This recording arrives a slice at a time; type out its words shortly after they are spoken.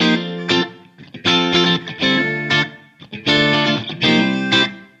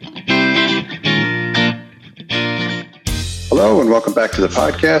welcome back to the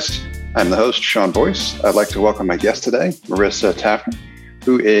podcast. I'm the host, Sean Boyce. I'd like to welcome my guest today, Marissa Taffer,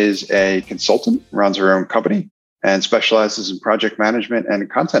 who is a consultant, runs her own company, and specializes in project management and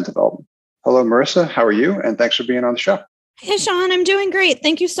content development. Hello, Marissa. How are you? And thanks for being on the show. Hey, Sean. I'm doing great.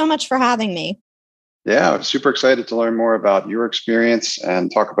 Thank you so much for having me. Yeah, I'm super excited to learn more about your experience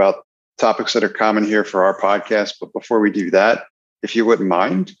and talk about topics that are common here for our podcast. But before we do that, if you wouldn't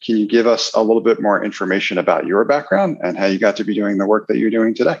mind, can you give us a little bit more information about your background and how you got to be doing the work that you're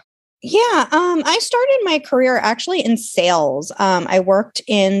doing today? Yeah, I started my career actually in sales. I worked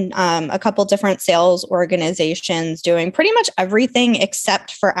in a couple different sales organizations doing pretty much everything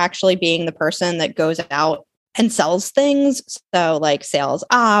except for actually being the person that goes out and sells things. So like sales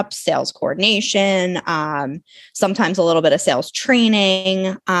ops, sales coordination, sometimes a little bit of sales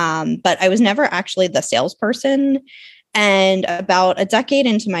training. But I was never actually the salesperson. And about a decade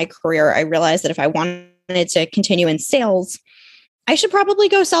into my career, I realized that if I wanted to continue in sales, I should probably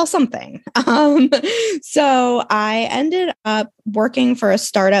go sell something. So I ended up working for a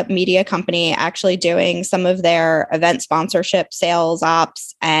startup media company, actually doing some of their event sponsorship, sales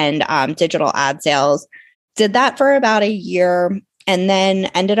ops, and digital ad sales. Did that for about a year, and then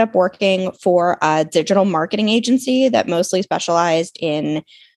ended up working for a digital marketing agency that mostly specialized in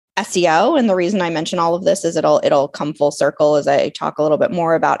SEO. And the reason I mention all of this is it'll come full circle as I talk a little bit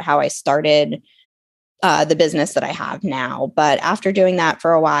more about how I started the business that I have now. But after doing that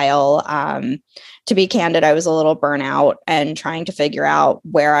for a while, to be candid, I was a little burnout and trying to figure out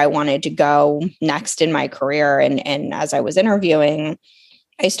where I wanted to go next in my career. And as I was interviewing,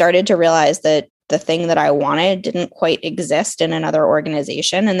 I started to realize that the thing that I wanted didn't quite exist in another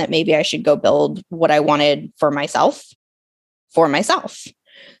organization, and that maybe I should go build what I wanted for myself.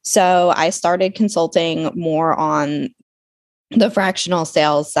 So I started consulting more on the fractional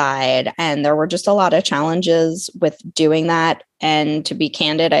sales side, and there were just a lot of challenges with doing that. And to be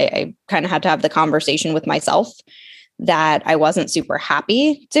candid, I kind of had to have the conversation with myself that I wasn't super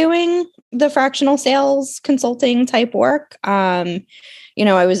happy doing the fractional sales consulting type work. I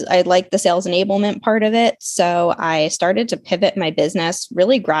liked the sales enablement part of it. So I started to pivot my business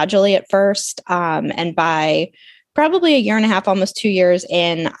really gradually at first. And by probably a year and a half, almost 2 years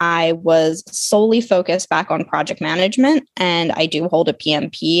in, I was solely focused back on project management. And I do hold a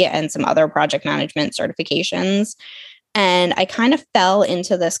PMP and some other project management certifications. And I kind of fell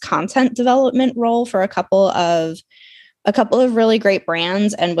into this content development role for a couple of really great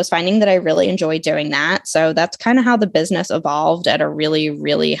brands, and was finding that I really enjoyed doing that. So that's kind of how the business evolved at a really,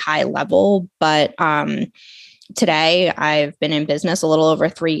 really high level. But today I've been in business a little over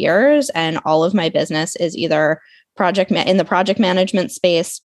 3 years, and all of my business is either in the project management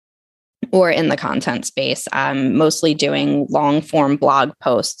space or in the content space. I'm mostly doing long form blog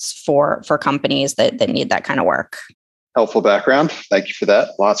posts for companies that need that kind of work. Helpful background. Thank you for that.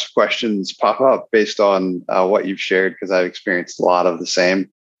 Lots of questions pop up based on what you've shared, because I've experienced a lot of the same.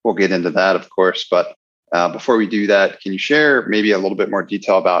 We'll get into that, of course. But before we do that, can you share maybe a little bit more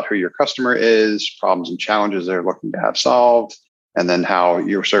detail about who your customer is, problems and challenges they're looking to have solved, and then how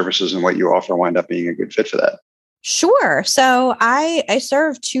your services and what you offer wind up being a good fit for that? Sure. So I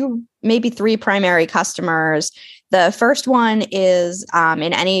serve 2, maybe 3 primary customers. The first one is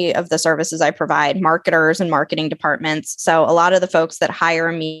in any of the services I provide, marketers and marketing departments. So a lot of the folks that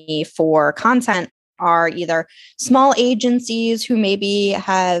hire me for content are either small agencies who maybe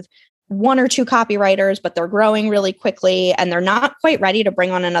have 1 or 2 copywriters, but they're growing really quickly and they're not quite ready to bring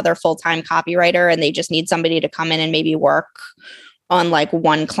on another full-time copywriter, and they just need somebody to come in and maybe work on like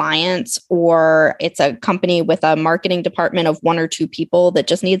 1 client, or it's a company with a marketing department of 1 or 2 people that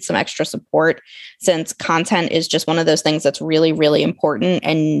just needs some extra support, since content is just one of those things that's really, really important,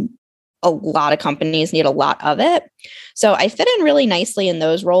 and a lot of companies need a lot of it. So I fit in really nicely in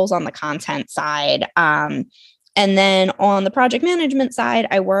those roles on the content side. And then on the project management side,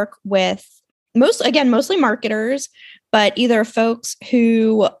 I work with mostly marketers, but either folks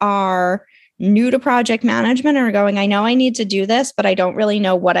who are new to project management and are going, I know I need to do this, but I don't really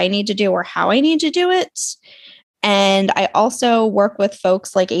know what I need to do or how I need to do it. And I also work with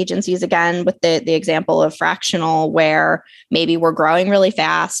folks like agencies, again, with the example of fractional, where maybe we're growing really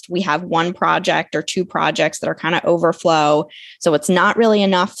fast. We have 1 project or 2 projects that are kind of overflow. So it's not really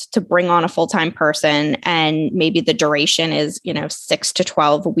enough to bring on a full-time person. And maybe the duration is, 6 to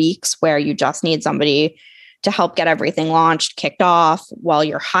 12 weeks, where you just need somebody to help get everything launched, kicked off while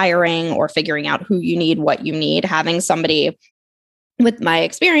you're hiring or figuring out who you need, what you need. Having somebody with my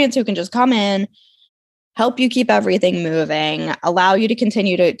experience who can just come in, help you keep everything moving, allow you to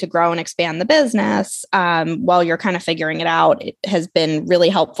continue to grow and expand the business while you're kind of figuring it out. It has been really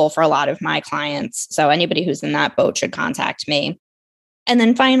helpful for a lot of my clients. So anybody who's in that boat should contact me. And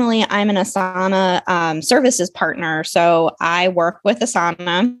then finally, I'm an Asana services partner. So I work with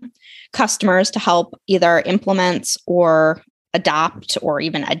Asana customers to help either implement or adopt or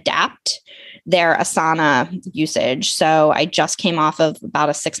even adapt their Asana usage. So I just came off of about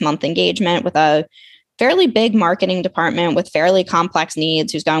a 6-month engagement with a fairly big marketing department with fairly complex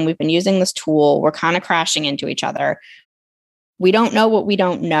needs who's going, we've been using this tool. We're kind of crashing into each other. We don't know what we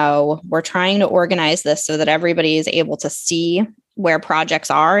don't know. We're trying to organize this so that everybody is able to see where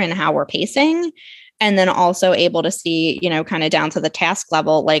projects are and how we're pacing. And then also able to see, kind of down to the task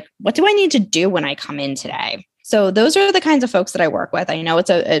level, like, what do I need to do when I come in today? So those are the kinds of folks that I work with. I know it's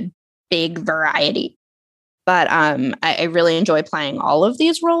a big variety, but I really enjoy playing all of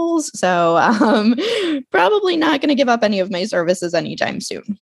these roles. So probably not going to give up any of my services anytime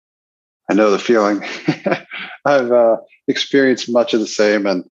soon. I know the feeling. I've experienced much of the same,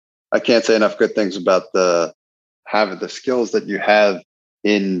 and I can't say enough good things about having the skills that you have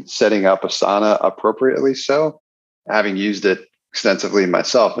in setting up Asana appropriately. So having used it extensively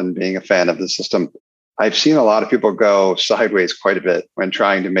myself and being a fan of the system, I've seen a lot of people go sideways quite a bit when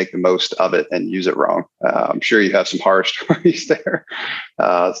trying to make the most of it and use it wrong. I'm sure you have some horror stories there,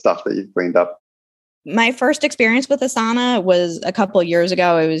 stuff that you've cleaned up. My first experience with Asana was a couple of years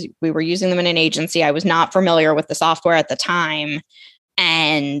ago. We were using them in an agency. I was not familiar with the software at the time.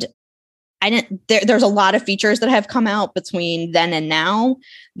 And there's a lot of features that have come out between then and now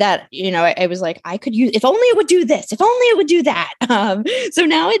that, I was like, I could use, if only it would do this, if only it would do that. So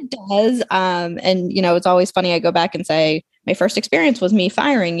now it does. And, it's always funny. I go back and say, my first experience was me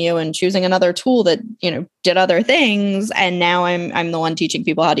firing you and choosing another tool that, did other things. And now I'm the one teaching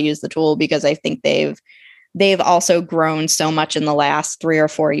people how to use the tool because I think they've also grown so much in the last 3 or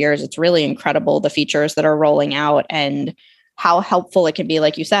 4 years. It's really incredible, the features that are rolling out and how helpful it can be,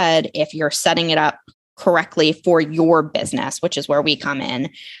 like you said, if you're setting it up correctly for your business, which is where we come in.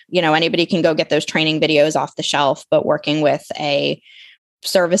 Anybody can go get those training videos off the shelf, but working with a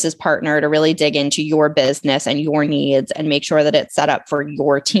services partner to really dig into your business and your needs and make sure that it's set up for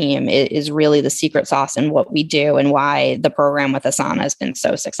your team is really the secret sauce in what we do and why the program with Asana has been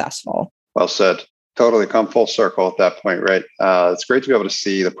so successful. Well said. Totally come full circle at that point, right? It's great to be able to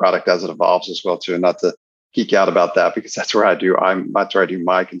see the product as it evolves as well, too, and not to geek out about that because that's where I do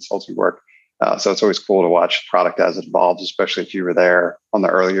my consulting work. So it's always cool to watch product as it evolves, especially if you were there on the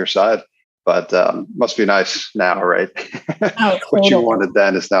earlier side. But must be nice now, right? Oh, What you wanted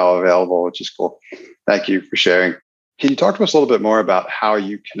then is now available, which is cool. Thank you for sharing. Can you talk to us a little bit more about how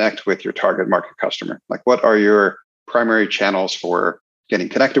you connect with your target market customer? Like, what are your primary channels for getting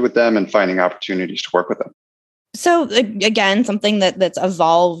connected with them and finding opportunities to work with them? So again, something that's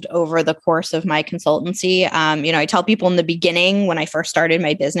evolved over the course of my consultancy. I tell people in the beginning, when I first started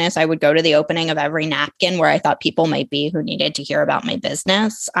my business, I would go to the opening of every napkin where I thought people might be who needed to hear about my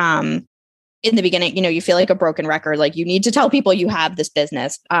business. In the beginning, you feel like a broken record. Like you need to tell people you have this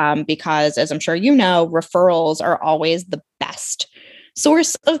business because, as I'm sure you know, referrals are always the best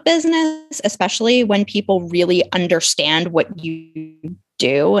source of business, especially when people really understand what you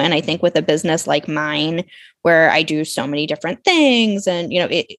do. And I think with a business like mine, where I do so many different things, and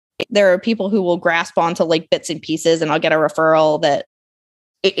there are people who will grasp onto like bits and pieces, and I'll get a referral that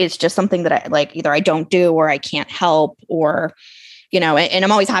it's just something that I like either I don't do or I can't help, or and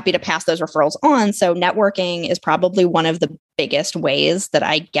I'm always happy to pass those referrals on. So networking is probably one of the biggest ways that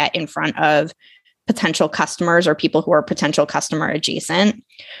I get in front of potential customers or people who are potential customer adjacent.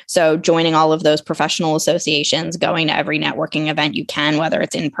 So joining all of those professional associations, going to every networking event you can, whether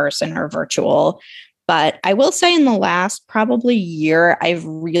it's in person or virtual. But I will say in the last probably year, I've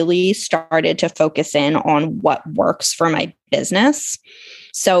really started to focus in on what works for my business.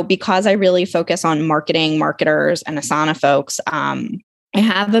 So because I really focus on marketing, marketers, and Asana folks, I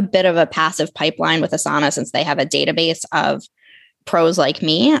have a bit of a passive pipeline with Asana since they have a database of pros like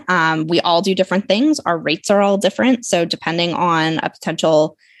me. We all do different things. Our rates are all different. So depending on a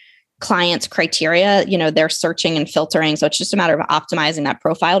potential client's criteria, they're searching and filtering. So it's just a matter of optimizing that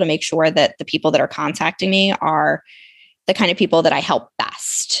profile to make sure that the people that are contacting me are the kind of people that I help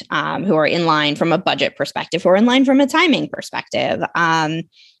best, who are in line from a budget perspective, who are in line from a timing perspective.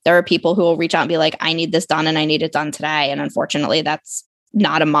 There are people who will reach out and be like, I need this done and I need it done today. And unfortunately, that's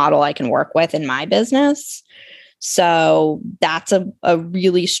not a model I can work with in my business. So that's a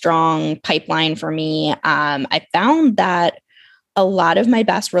really strong pipeline for me. I found that a lot of my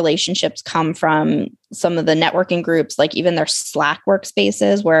best relationships come from some of the networking groups, like even their Slack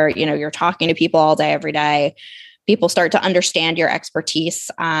workspaces where, you're talking to people all day, every day. People start to understand your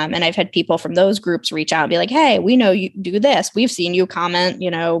expertise. And I've had people from those groups reach out and be like, hey, we know you do this. We've seen you comment,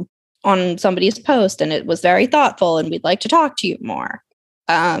 on somebody's post and it was very thoughtful and we'd like to talk to you more.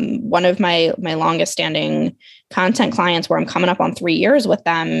 One of my longest standing content clients where I'm coming up on 3 years with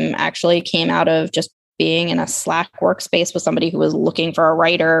them actually came out of just being in a Slack workspace with somebody who was looking for a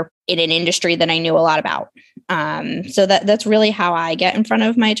writer in an industry that I knew a lot about. So that's really how I get in front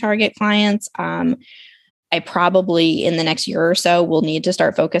of my target clients. I probably in the next year or so will need to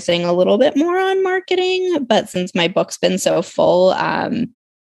start focusing a little bit more on marketing. But since my book's been so full,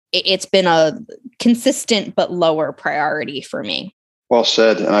 it's been a consistent but lower priority for me. Well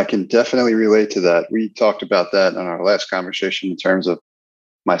said. And I can definitely relate to that. We talked about that in our last conversation in terms of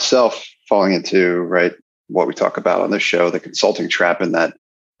myself falling into, right, what we talk about on this show, the consulting trap, and that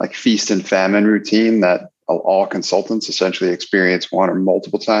like feast and famine routine that all consultants essentially experience one or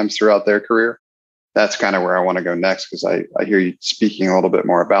multiple times throughout their career. That's kind of where I want to go next, because I hear you speaking a little bit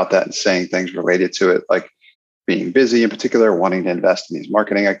more about that and saying things related to it, like being busy in particular, wanting to invest in these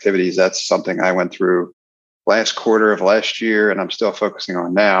marketing activities. That's something I went through last quarter of last year and I'm still focusing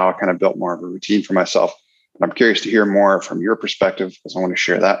on now. I kind of built more of a routine for myself. And I'm curious to hear more from your perspective because I want to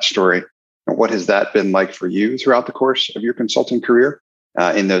share that story. And what has that been like for you throughout the course of your consulting career?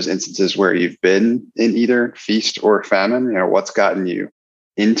 In those instances where you've been in either feast or famine, what's gotten you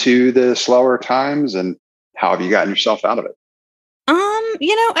into the slower times and how have you gotten yourself out of it?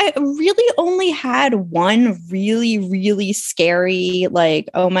 I really only had one really, really scary, like,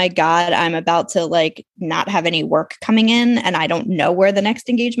 oh my God, I'm about to like not have any work coming in and I don't know where the next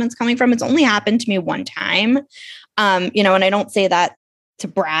engagement's coming from. It's only happened to me one time. And I don't say that to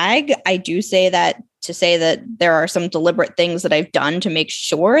brag. I do say that to say that there are some deliberate things that I've done to make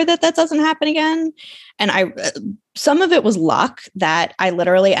sure that doesn't happen again. And some of it was luck that I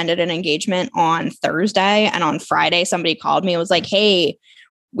literally ended an engagement on Thursday and on Friday, somebody called me and was like, hey,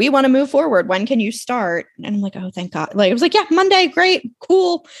 we want to move forward. When can you start? And I'm like, oh, thank God. Like, I was like, yeah, Monday. Great.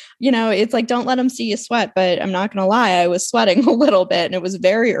 Cool. It's like, don't let them see you sweat, but I'm not going to lie. I was sweating a little bit and it was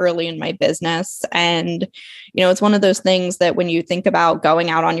very early in my business. And, it's one of those things that when you think about going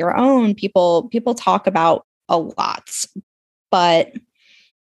out on your own, people talk about a lot, but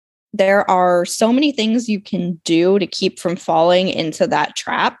there are so many things you can do to keep from falling into that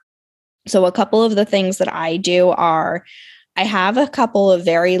trap. So a couple of the things that I do are I have a couple of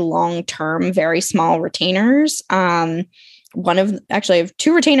very long-term, very small retainers. I have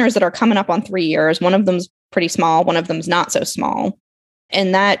 2 retainers that are coming up on 3 years. One of them's pretty small. One of them's not so small.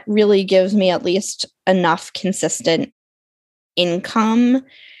 And that really gives me at least enough consistent income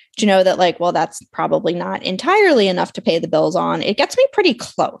to know that like, well, that's probably not entirely enough to pay the bills on. It gets me pretty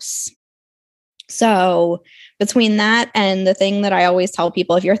close. So between that and the thing that I always tell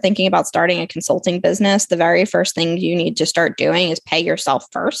people, if you're thinking about starting a consulting business, the very first thing you need to start doing is pay yourself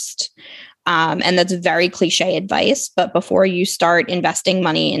first. And that's very cliche advice. But before you start investing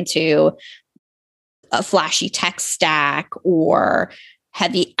money into a flashy tech stack or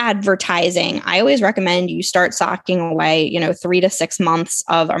heavy advertising, I always recommend you start socking away, 3 to 6 months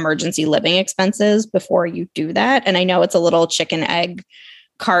of emergency living expenses before you do that. And I know it's a little chicken egg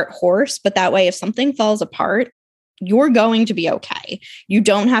cart horse, but that way, if something falls apart, you're going to be okay. You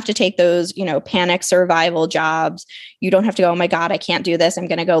don't have to take those, panic survival jobs. You don't have to go, oh my God, I can't do this. I'm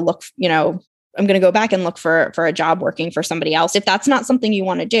going to go look, I'm going to go back and look for a job working for somebody else. If that's not something you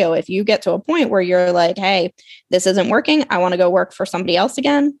want to do, if you get to a point where you're like, hey, this isn't working, I want to go work for somebody else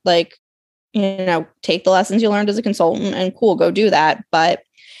again, like, take the lessons you learned as a consultant and cool, go do that. But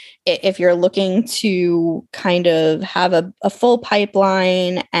if you're looking to kind of have a full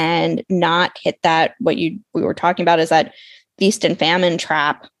pipeline and not hit that, we were talking about is that feast and famine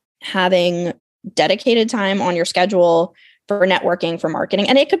trap, having dedicated time on your schedule for networking, for marketing.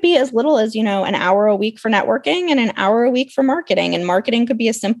 And it could be as little as, an hour a week for networking and an hour a week for marketing. And marketing could be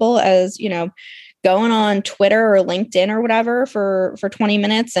as simple as, going on Twitter or LinkedIn or whatever for 20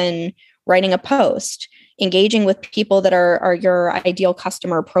 minutes and writing a post, engaging with people that are your ideal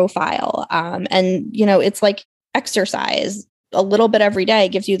customer profile. And, it's like exercise. A little bit every day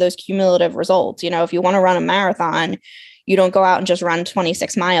gives you those cumulative results. If you want to run a marathon, you don't go out and just run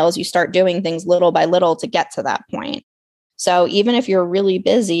 26 miles. You start doing things little by little to get to that point. So even if you're really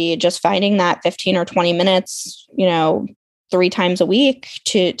busy, just finding that 15 or 20 minutes, 3 times a week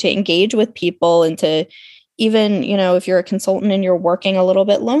to engage with people and to even, if you're a consultant and you're working a little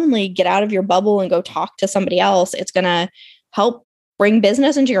bit lonely, get out of your bubble and go talk to somebody else. It's going to help bring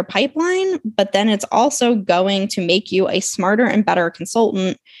business into your pipeline, but then it's also going to make you a smarter and better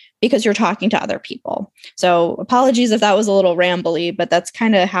consultant because you're talking to other people. So apologies if that was a little rambly, but that's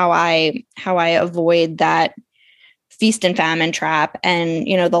kind of how I avoid that feast and famine trap. And,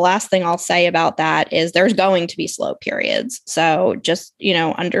 the last thing I'll say about that is there's going to be slow periods. So just,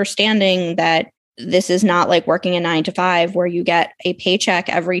 understanding that this is not like working a 9 to 5 where you get a paycheck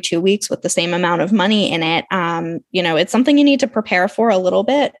every 2 weeks with the same amount of money in it. It's something you need to prepare for a little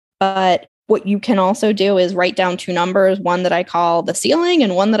bit, but what you can also do is write down 2 numbers, one that I call the ceiling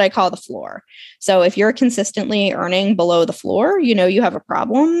and one that I call the floor. So if you're consistently earning below the floor, you have a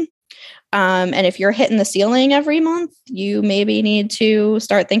problem. And if you're hitting the ceiling every month, you maybe need to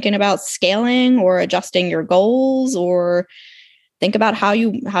start thinking about scaling or adjusting your goals, or think about how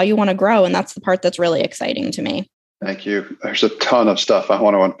you want to grow. And that's the part that's really exciting to me. Thank you. There's a ton of stuff I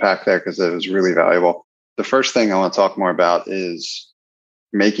want to unpack there because it was really valuable. The first thing I want to talk more about is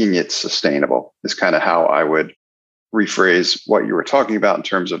making it sustainable, is kind of how I would rephrase what you were talking about in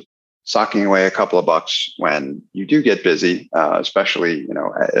terms of socking away a couple of bucks when you do get busy, especially,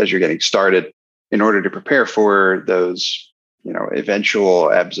 as you're getting started, in order to prepare for those, eventual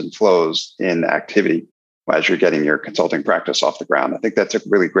ebbs and flows in activity as you're getting your consulting practice off the ground. I think that's a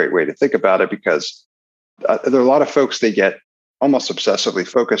really great way to think about it, because there are a lot of folks, they get almost obsessively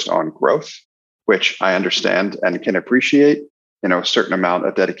focused on growth, which I understand and can appreciate, a certain amount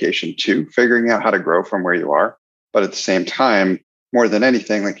of dedication to figuring out how to grow from where you are. But at the same time, more than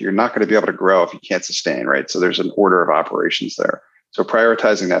anything, like, you're not going to be able to grow if you can't sustain, right? So there's an order of operations there. So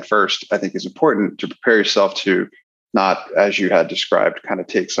prioritizing that first, I think, is important to prepare yourself to not, as you had described, kind of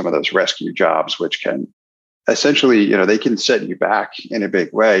take some of those rescue jobs, which can essentially, they can set you back in a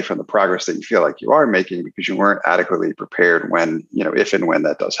big way from the progress that you feel like you are making because you weren't adequately prepared when, if and when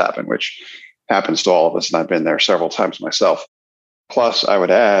that does happen, which happens to all of us. And I've been there several times myself. Plus, I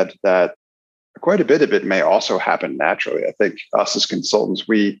would add that quite a bit of it may also happen naturally. I think us as consultants,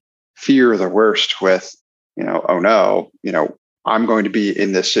 we fear the worst with, oh no, I'm going to be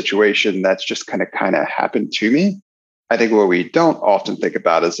in this situation that's just kind of happened to me. I think what we don't often think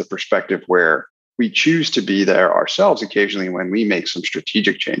about is the perspective where we choose to be there ourselves occasionally when we make some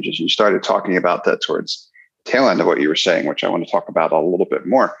strategic changes. You started talking about that towards the tail end of what you were saying, which I want to talk about a little bit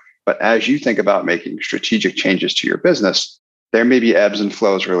more. But as you think about making strategic changes to your business, there may be ebbs and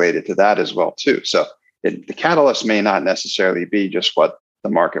flows related to that as well, too. So the catalyst may not necessarily be just what the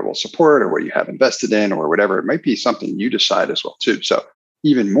market will support or what you have invested in or whatever. It might be something you decide as well, too. So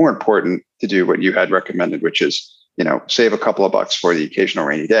even more important to do what you had recommended, which is, save a couple of bucks for the occasional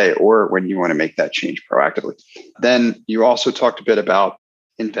rainy day or when you want to make that change proactively. Then you also talked a bit about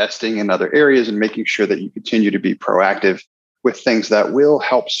investing in other areas and making sure that you continue to be proactive with things that will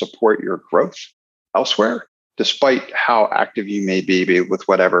help support your growth elsewhere, despite how active you may be with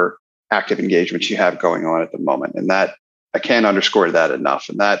whatever active engagements you have going on at the moment. And that, I can't underscore that enough.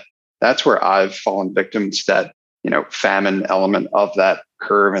 And that's where I've fallen victim to that, famine element of that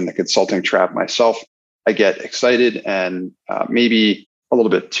curve and the consulting trap myself. I get excited and maybe a little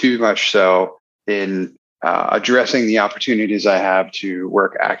bit too much so in addressing the opportunities I have to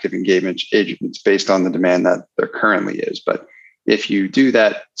work active engagements based on the demand that there currently is. But if you do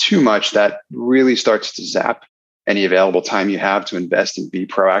that too much, that really starts to zap any available time you have to invest and be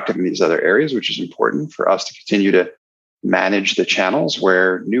proactive in these other areas, which is important for us to continue to manage the channels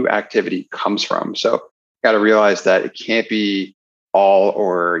where new activity comes from. So got to realize that it can't be all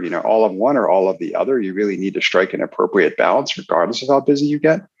or, all of one or all of the other. You really need to strike an appropriate balance regardless of how busy you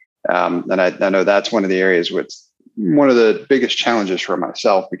get. And I know that's one of the areas which one of the biggest challenges for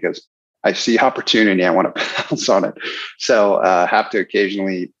myself, because I see opportunity, I want to pounce on it. So have to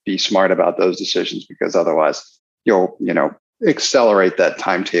occasionally be smart about those decisions, because otherwise you'll, accelerate that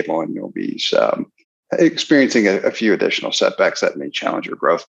timetable and you'll be experiencing a few additional setbacks that may challenge your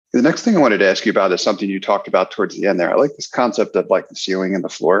growth. The next thing I wanted to ask you about is something you talked about towards the end there. I like this concept of like the ceiling and the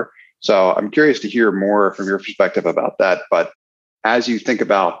floor. So I'm curious to hear more from your perspective about that. But as you think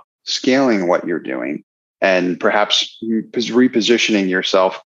about scaling what you're doing and perhaps repositioning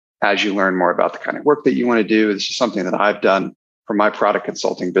yourself as you learn more about the kind of work that you want to do, this is something that I've done for my product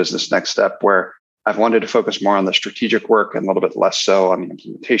consulting business Next Step, where I've wanted to focus more on the strategic work and a little bit less so on the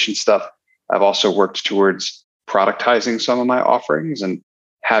implementation stuff. I've also worked towards productizing some of my offerings and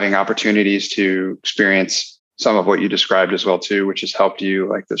having opportunities to experience some of what you described as well too, which has helped you,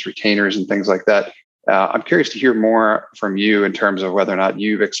 like those retainers and things like that. I'm curious to hear more from you in terms of whether or not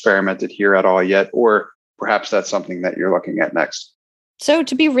you've experimented here at all yet, or perhaps that's something that you're looking at next. So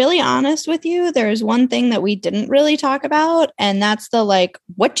to be really honest with you, there's one thing that we didn't really talk about, and that's the like,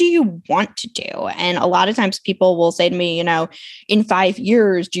 what do you want to do? And a lot of times people will say to me, in 5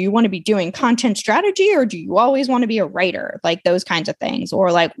 years, do you want to be doing content strategy or do you always want to be a writer? Like those kinds of things.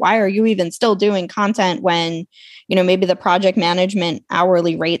 Or like, why are you even still doing content when, maybe the project management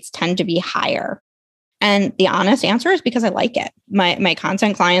hourly rates tend to be higher? And the honest answer is because I like it. My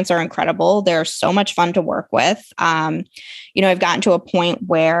content clients are incredible. They're so much fun to work with. I've gotten to a point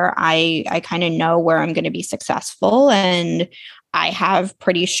where I kind of know where I'm going to be successful, and I have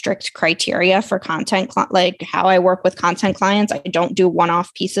pretty strict criteria for content, like how I work with content clients. I don't do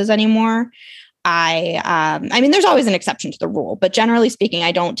one-off pieces anymore. I mean, there's always an exception to the rule, but generally speaking,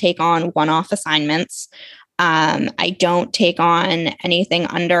 I don't take on one-off assignments. I don't take on anything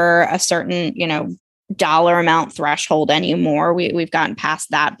under a certain, dollar amount threshold anymore. We've gotten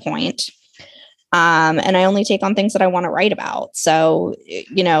past that point. And I only take on things that I want to write about. So,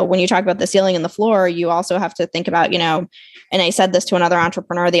 when you talk about the ceiling and the floor, you also have to think about, and I said this to another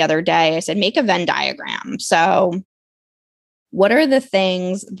entrepreneur the other day, I said, make a Venn diagram. So what are the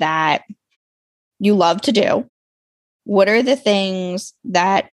things that you love to do? What are the things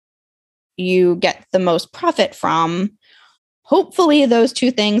that you get the most profit from? Hopefully those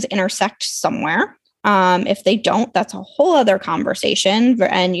two things intersect somewhere. If they don't, that's a whole other conversation.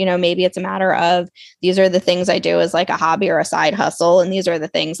 And, maybe it's a matter of these are the things I do as like a hobby or a side hustle. And these are the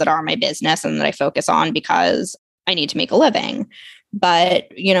things that are my business and that I focus on because I need to make a living. But,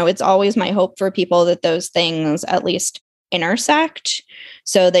 it's always my hope for people that those things at least intersect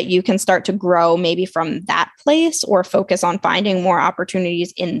so that you can start to grow maybe from that place or focus on finding more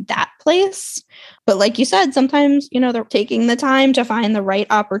opportunities in that place. But like you said, sometimes, they're taking the time to find the right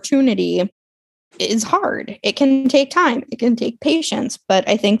opportunity is hard. It can take time. It can take patience. But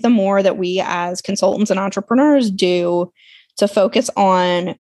I think the more that we as consultants and entrepreneurs do to focus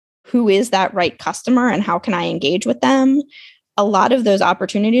on who is that right customer and how can I engage with them, a lot of those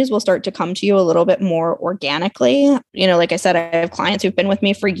opportunities will start to come to you a little bit more organically. Like I said, I have clients who've been with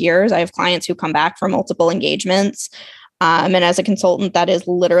me for years. I have clients who come back for multiple engagements. And as a consultant, that is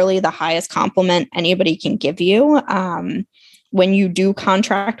literally the highest compliment anybody can give you. When you do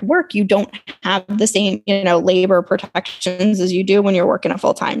contract work, you don't have the same, labor protections as you do when you're working a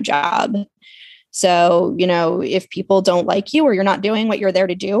full-time job. So, if people don't like you or you're not doing what you're there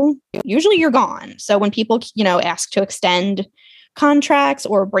to do, usually you're gone. So when people, ask to extend contracts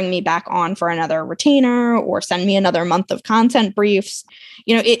or bring me back on for another retainer or send me another month of content briefs,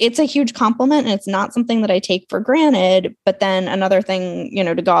 it's a huge compliment and it's not something that I take for granted. But then another thing,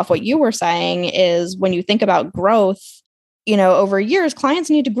 to go off what you were saying is when you think about growth, over years, clients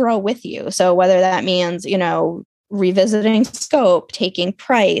need to grow with you. So whether that means, revisiting scope, taking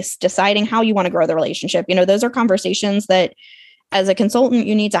price, deciding how you want to grow the relationship, those are conversations that as a consultant,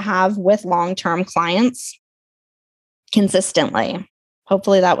 you need to have with long-term clients consistently.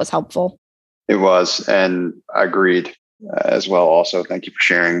 Hopefully that was helpful. It was, and I agreed as well. Also, thank you for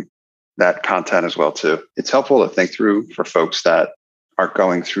sharing that content as well too. It's helpful to think through for folks that are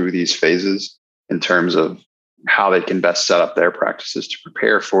going through these phases in terms of how they can best set up their practices to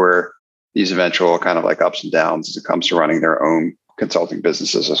prepare for these eventual kind of like ups and downs as it comes to running their own consulting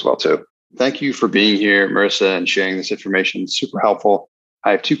businesses as well too. Thank you for being here, Marissa, and sharing this information. Super helpful.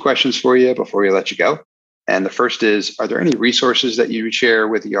 I have two questions for you before we let you go. And the first is, are there any resources that you would share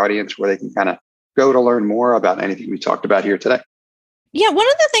with the audience where they can kind of go to learn more about anything we talked about here today? Yeah, one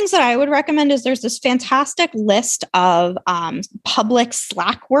of the things that I would recommend is there's this fantastic list of public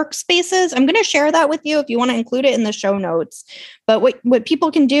Slack workspaces. I'm going to share that with you if you want to include it in the show notes. But what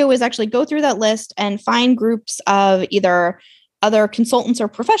people can do is actually go through that list and find groups of either other consultants or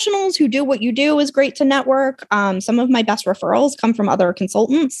professionals who do what you do is great to network. Some of my best referrals come from other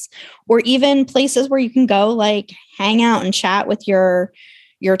consultants, or even places where you can go like hang out and chat with your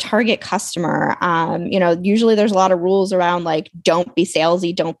target customer. Usually there's a lot of rules around like, don't be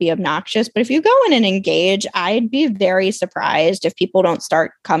salesy, don't be obnoxious. But if you go in and engage, I'd be very surprised if people don't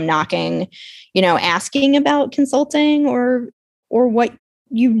start come knocking, asking about consulting or what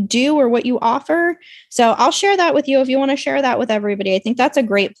you do or what you offer. So I'll share that with you if you want to share that with everybody. I think that's a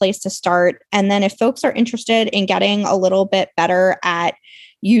great place to start. And then if folks are interested in getting a little bit better at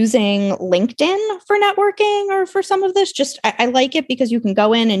using LinkedIn for networking or for some of this, I like it because you can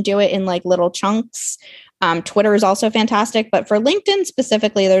go in and do it in like little chunks. Twitter is also fantastic, but for LinkedIn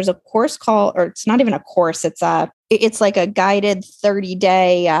specifically, there's a course called, or it's not even a course. It's like a guided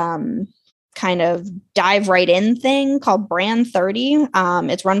 30-day kind of dive right in thing called Brand 30.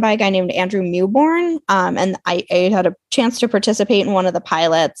 It's run by a guy named Andrew Mewborn. And I had a chance to participate in one of the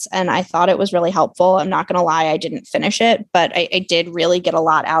pilots, and I thought it was really helpful. I'm not going to lie, I didn't finish it, but I did really get a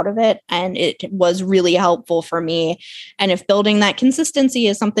lot out of it. And it was really helpful for me. And if building that consistency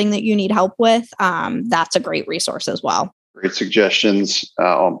is something that you need help with, that's a great resource as well. Great suggestions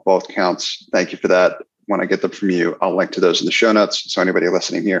on both counts. Thank you for that. When I get them from you, I'll link to those in the show notes. So anybody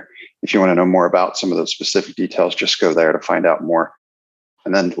listening here, if you want to know more about some of those specific details, just go there to find out more.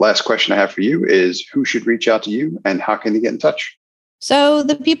 And then last question I have for you is, who should reach out to you and how can they get in touch? So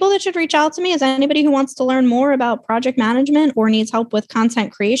the people that should reach out to me is anybody who wants to learn more about project management or needs help with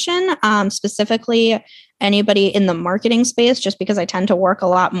content creation, specifically anybody in the marketing space, just because I tend to work a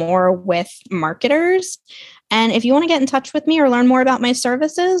lot more with marketers. And if you want to get in touch with me or learn more about my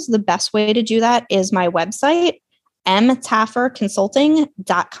services, the best way to do that is my website,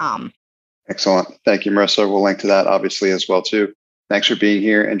 mtafferconsulting.com. Excellent. Thank you, Marissa. We'll link to that obviously as well too. Thanks for being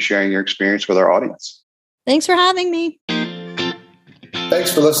here and sharing your experience with our audience. Thanks for having me.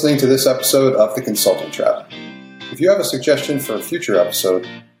 Thanks for listening to this episode of The Consulting Trap. If you have a suggestion for a future episode,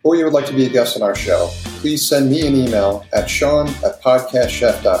 or you would like to be a guest on our show, please send me an email at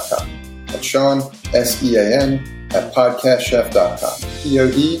sean@podcastchef.com. That's Sean, SEAN, @podcastchef.com.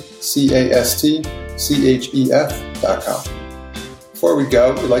 PODCASTCHEF.com. Before we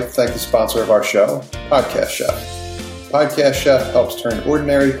go, we'd like to thank the sponsor of our show, Podcast Chef. Podcast Chef helps turn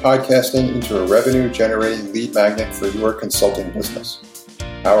ordinary podcasting into a revenue-generating lead magnet for your consulting business.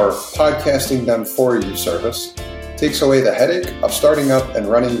 Our Podcasting Done For You service takes away the headache of starting up and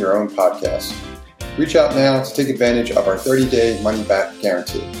running your own podcast. Reach out now to take advantage of our 30-day money-back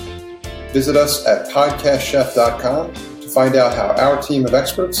guarantee. Visit us at podcastchef.com to find out how our team of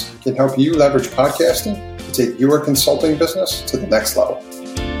experts can help you leverage podcasting to take your consulting business to the next level.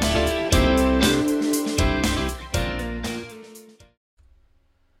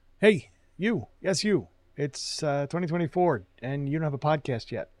 Hey, you. Yes, you. It's 2024 and you don't have a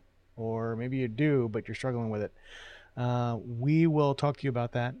podcast yet. Or maybe you do, but you're struggling with it. We will talk to you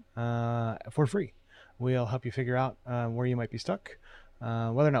about that for free. We'll help you figure out where you might be stuck.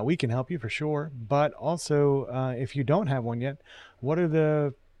 Whether or not we can help you for sure, but also if you don't have one yet, what are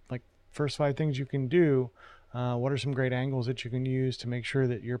the first 5 things you can do? What are some great angles that you can use to make sure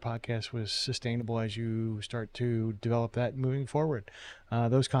that your podcast was sustainable as you start to develop that moving forward?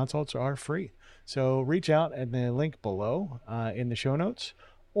 Those consults are free. So reach out at the link below in the show notes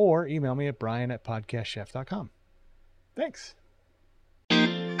or email me at brian@podcastchef.com. Thanks.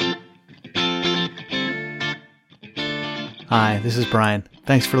 Hi, this is Brian.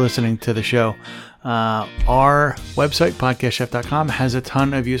 Thanks for listening to the show. Our website, podcastchef.com, has a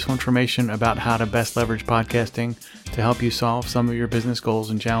ton of useful information about how to best leverage podcasting to help you solve some of your business goals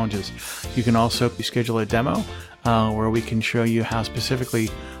and challenges. You can also schedule a demo where we can show you how specifically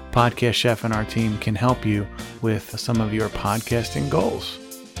Podcast Chef and our team can help you with some of your podcasting goals.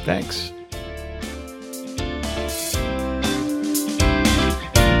 Thanks.